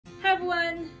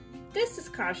everyone, this is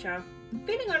Kasha. I'm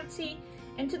feeling artsy,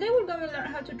 and today we're going to learn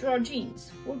how to draw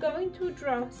jeans. We're going to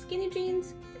draw skinny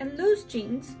jeans and loose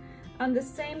jeans on the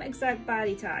same exact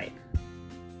body type.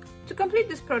 To complete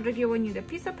this project, you will need a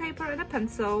piece of paper and a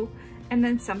pencil, and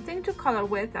then something to color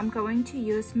with. I'm going to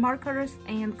use markers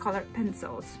and colored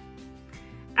pencils.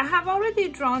 I have already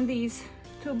drawn these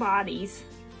two bodies.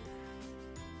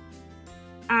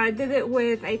 I did it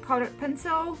with a colored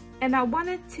pencil, and I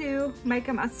wanted to make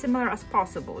them as similar as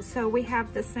possible. So we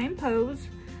have the same pose,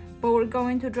 but we're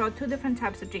going to draw two different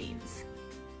types of jeans.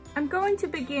 I'm going to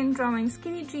begin drawing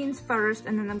skinny jeans first,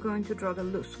 and then I'm going to draw the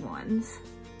loose ones.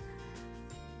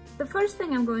 The first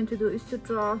thing I'm going to do is to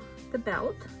draw the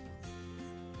belt.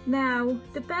 Now,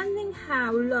 depending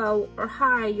how low or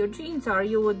high your jeans are,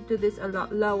 you would do this a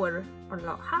lot lower or a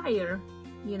lot higher.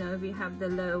 You know, if you have the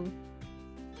low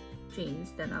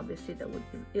jeans, then obviously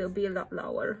it'll be a lot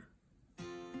lower.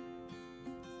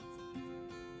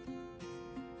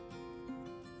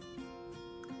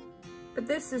 But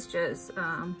this is just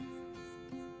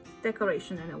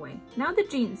decoration in a way. Now the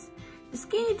jeans. The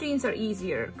skinny jeans are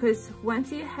easier because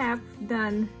once you have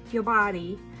done your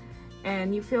body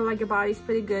and you feel like your body's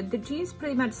pretty good, the jeans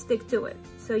pretty much stick to it.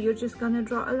 So you're just gonna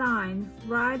draw a line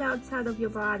right outside of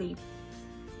your body.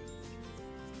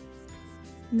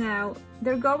 Now,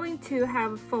 they're going to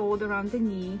have a fold around the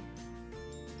knee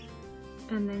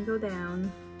and then go down.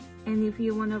 And if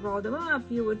you want to roll them up,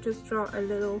 you would just draw a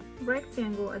little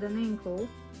rectangle at an ankle.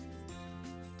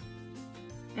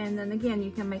 And then again,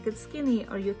 you can make it skinny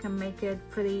or you can make it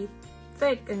pretty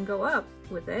thick and go up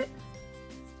with it.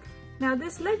 Now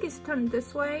this leg is turned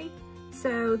this way,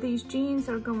 so these jeans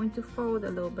are going to fold a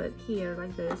little bit here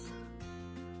like this.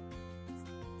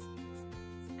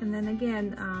 And then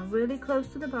again, really close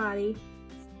to the body,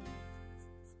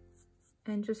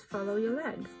 and just follow your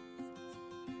leg.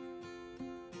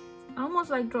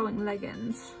 Almost like drawing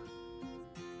leggings.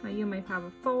 You may have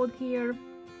a fold here.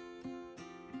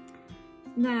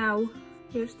 Now,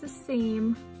 here's the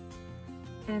seam,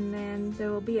 and then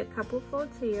there will be a couple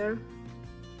folds here.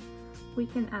 We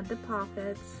can add the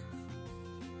pockets.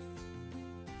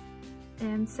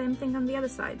 And same thing on the other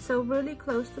side. So really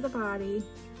close to the body.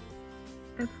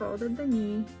 I folded the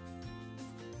knee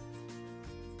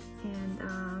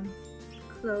and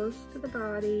close to the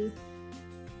body,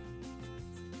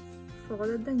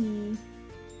 folded the knee.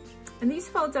 And these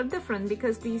folds are different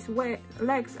because these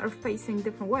legs are facing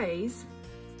different ways.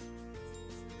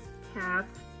 Calf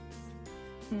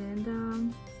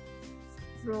and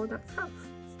rolled up cuff.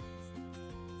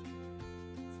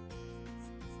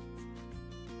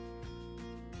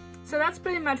 So that's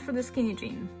pretty much for the skinny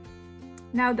jean.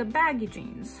 Now the baggy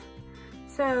jeans.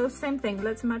 So same thing,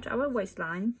 let's match our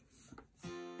waistline.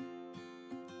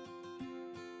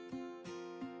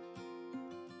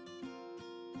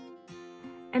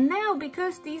 And now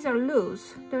because these are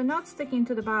loose, they're not sticking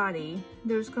to the body,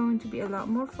 there's going to be a lot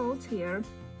more folds here.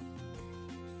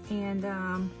 And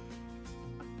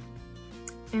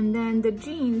then the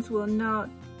jeans will not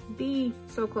be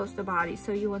so close to the body,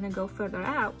 so you want to go further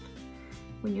out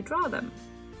when you draw them.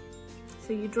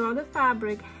 So you draw the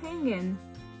fabric hanging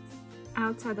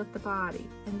outside of the body,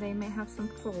 and they may have some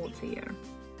folds here.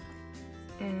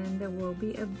 And there will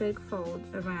be a big fold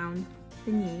around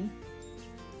the knee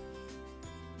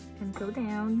and go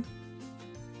down.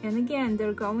 And again,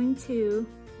 they're going to,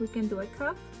 we can do a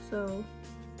cuff, so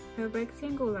a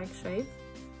rectangle-like shape,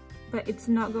 but it's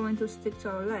not going to stick to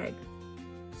our leg.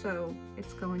 So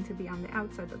it's going to be on the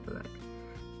outside of the leg.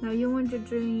 Now you want your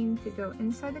jean to go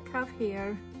inside the cuff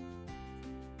here,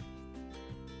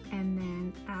 and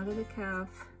then out of the cuff.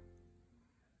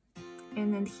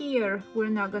 And then here, we're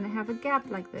not gonna have a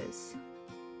gap like this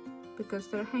because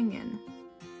they're hanging.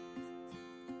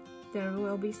 There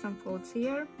will be some folds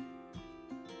here.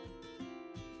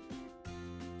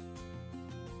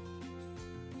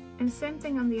 And same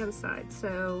thing on the other side.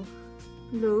 So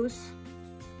loose,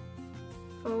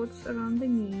 folds around the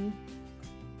knee,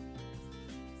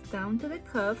 down to the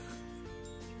cuff,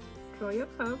 draw your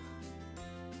cuff,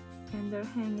 and they're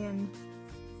hanging.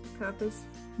 The cuff is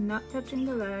not touching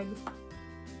the leg.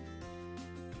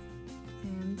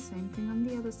 And same thing on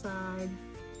the other side.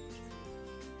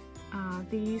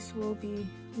 These will be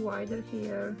wider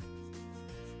here,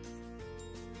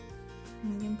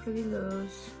 hanging pretty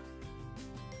loose.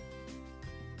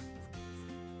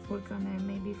 We're gonna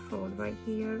maybe fold right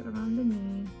here around the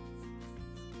knee.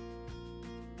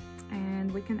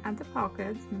 And we can add the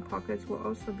pockets, and the pockets will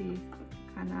also be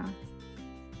kind of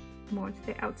more to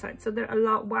the outside, so they're a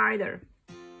lot wider.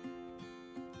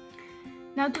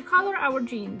 Now to color our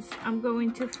jeans, I'm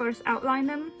going to first outline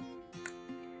them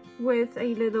with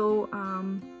a little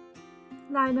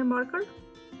liner marker.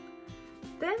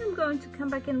 Then I'm going to come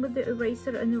back in with the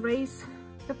eraser and erase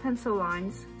the pencil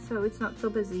lines so it's not so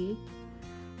busy.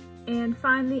 And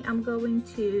finally, I'm going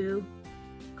to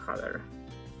color.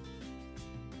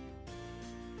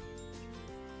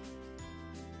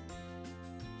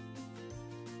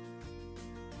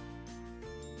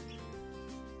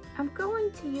 I'm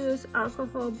going to use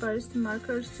alcohol burst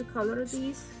markers to color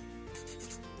these.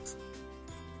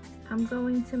 I'm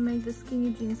going to make the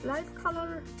skinny jeans light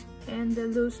color and the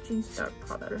loose jeans dark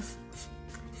color.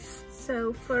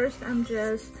 So first I'm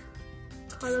just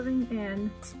coloring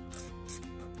in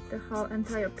the whole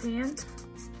entire pant.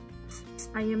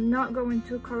 I am not going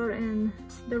to color in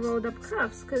the rolled up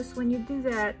cuffs because when you do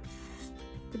that,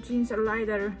 the jeans are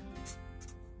lighter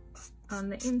on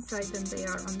the inside than they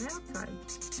are on the outside.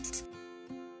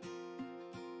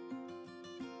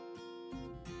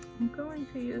 I'm going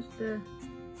to use a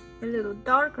little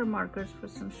darker markers for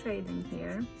some shading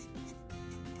here.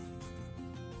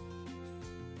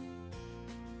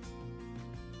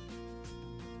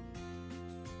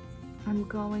 I'm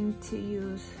going to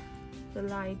use the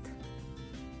light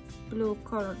blue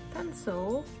colored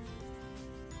pencil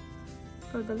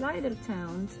for the lighter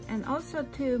tones and also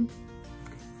to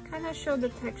kind of show the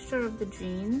texture of the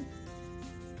jean.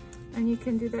 And you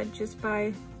can do that just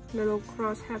by little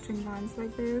cross hatching lines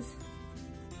like this.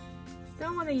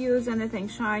 Don't want to use anything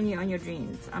shiny on your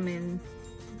jeans. I mean,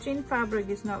 jean fabric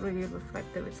is not really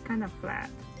reflective, it's kind of flat.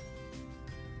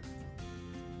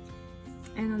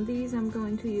 And on these I'm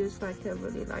going to use like a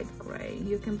really light gray.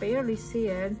 You can barely see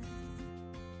it.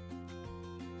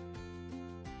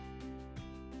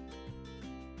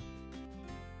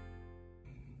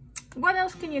 What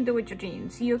else can you do with your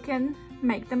jeans? You can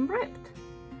make them ripped.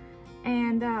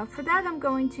 And for that I'm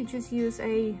going to just use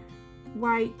a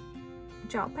white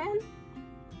gel pen.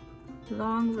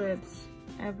 Long ribs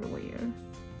everywhere.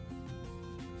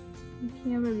 You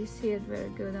can't really see it very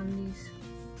good on these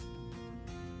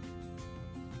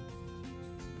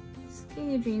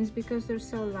skinny jeans because they're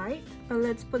so light, but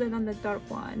let's put it on the dark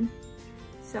one.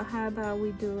 So how about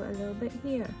we do a little bit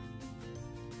here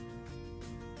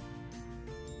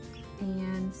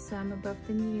and some above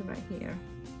the knee right here.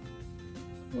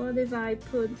 What if I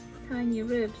put tiny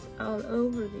ribs all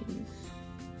over these?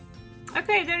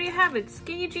 Okay, there you have it,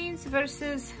 skinny jeans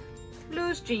versus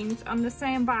loose jeans on the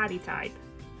same body type.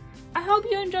 I hope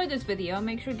you enjoyed this video.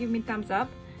 Make sure to give me a thumbs up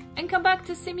and come back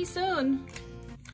to see me soon.